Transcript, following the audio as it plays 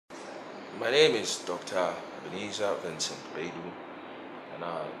My name is Dr. Ebenezer Vincent Bedu, and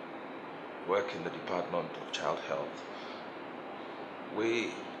I work in the Department of Child Health. We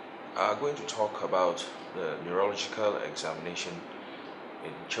are going to talk about the neurological examination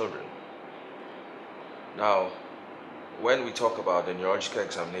in children. Now, when we talk about the neurological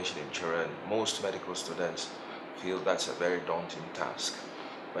examination in children, most medical students feel that's a very daunting task.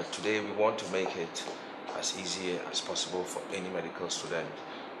 But today we want to make it as easy as possible for any medical student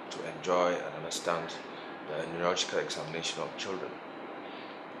to enjoy and understand the neurological examination of children.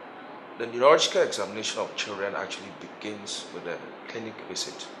 The neurological examination of children actually begins with a clinic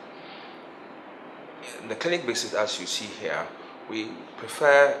visit. In the clinic visit, as you see here, we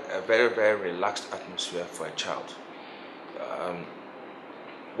prefer a very relaxed atmosphere for a child.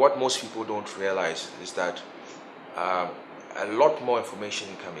 What most people don't realize is that a lot more information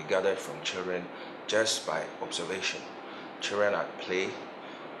can be gathered from children just by observation. Children at play,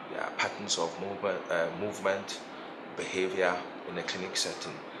 their patterns of movement, behavior in a clinic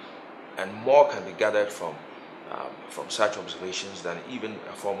setting, and more can be gathered from such observations than even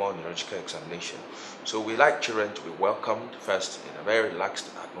a formal neurological examination. So we like children to be welcomed first in a very relaxed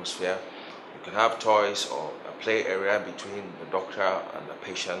atmosphere. You can have toys or a play area between the doctor and the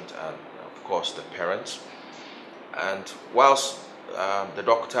patient and of course the parents. And whilst the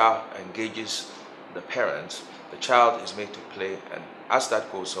doctor engages the parents, the child is made to play, and as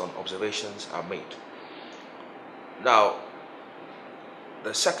that goes on, observations are made. Now,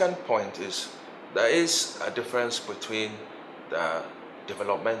 the second point is there is a difference between the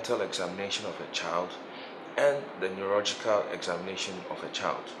developmental examination of a child and the neurological examination of a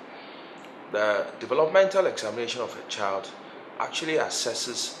child. The developmental examination of a child actually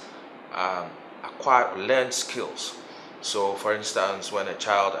assesses acquired learned skills. So, for instance, when a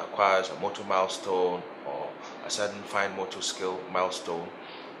child acquires a motor milestone or a certain fine motor skill milestone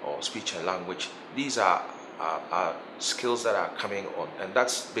or speech and language, these are skills that are coming on, and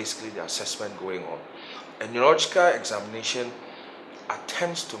that's basically the assessment going on. A neurological examination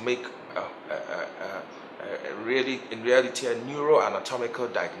attempts to make in reality a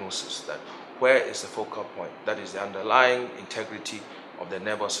neuroanatomical diagnosis, that where is the focal point, that is the underlying integrity of the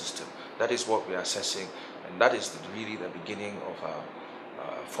nervous system. That is what we are assessing, and that is really the beginning of a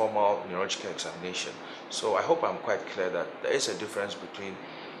formal neurological examination. So I hope I'm quite clear that there is a difference between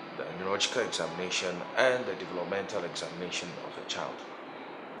the neurological examination and the developmental examination of a child.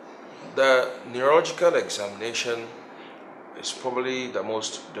 The neurological examination is probably the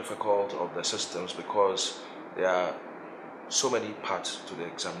most difficult of the systems because there are so many parts to the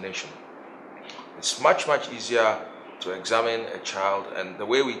examination. It's much easier to examine a child, and the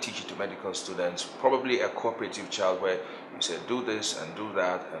way we teach it to medical students, probably a cooperative child where you say do this and do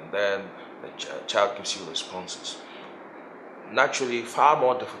that, and then the child gives you responses. Naturally, far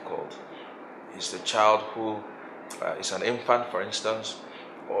more difficult is the child who is an infant, for instance,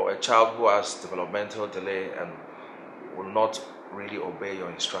 or a child who has developmental delay and will not really obey your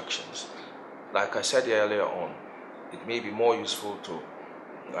instructions. Like I said earlier on, it may be more useful to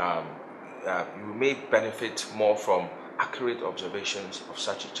you may benefit more from accurate observations of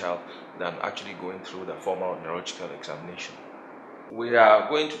such a child than actually going through the formal neurological examination. We are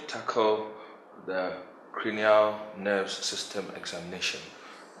going to tackle the cranial nerve system examination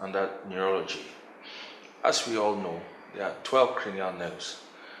under neurology. As we all know, there are 12 cranial nerves,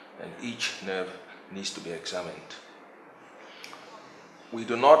 and each nerve needs to be examined. We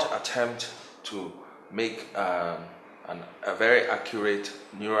do not attempt to make a very accurate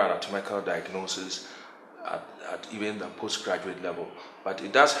neuroanatomical diagnosis at even the postgraduate level, but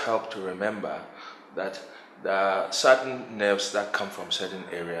it does help to remember that there are certain nerves that come from certain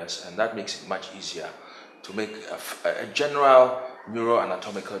areas, and that makes it much easier to make a general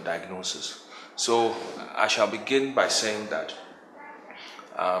neuroanatomical diagnosis. So I shall begin by saying that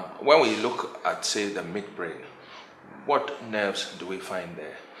when we look at, say, the midbrain, what nerves do we find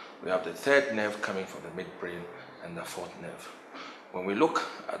there? We have the third nerve coming from the midbrain and the fourth nerve. When we look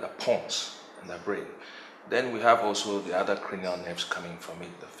at the pons and the brain, then we have also the other cranial nerves coming from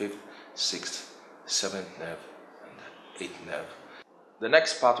it, the fifth, sixth, seventh nerve, and the eighth nerve. The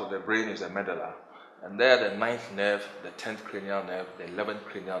next part of the brain is the medulla, and there the ninth nerve, the 10th cranial nerve, the 11th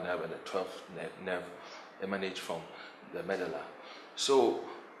cranial nerve, and the 12th nerve emanate from the medulla. So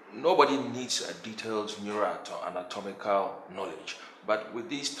nobody needs a detailed neuroanatomical knowledge, but with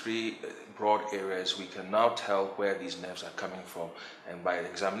these three broad areas, we can now tell where these nerves are coming from, and by the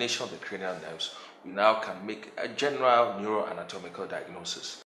examination of the cranial nerves, we now can make a general neuroanatomical diagnosis.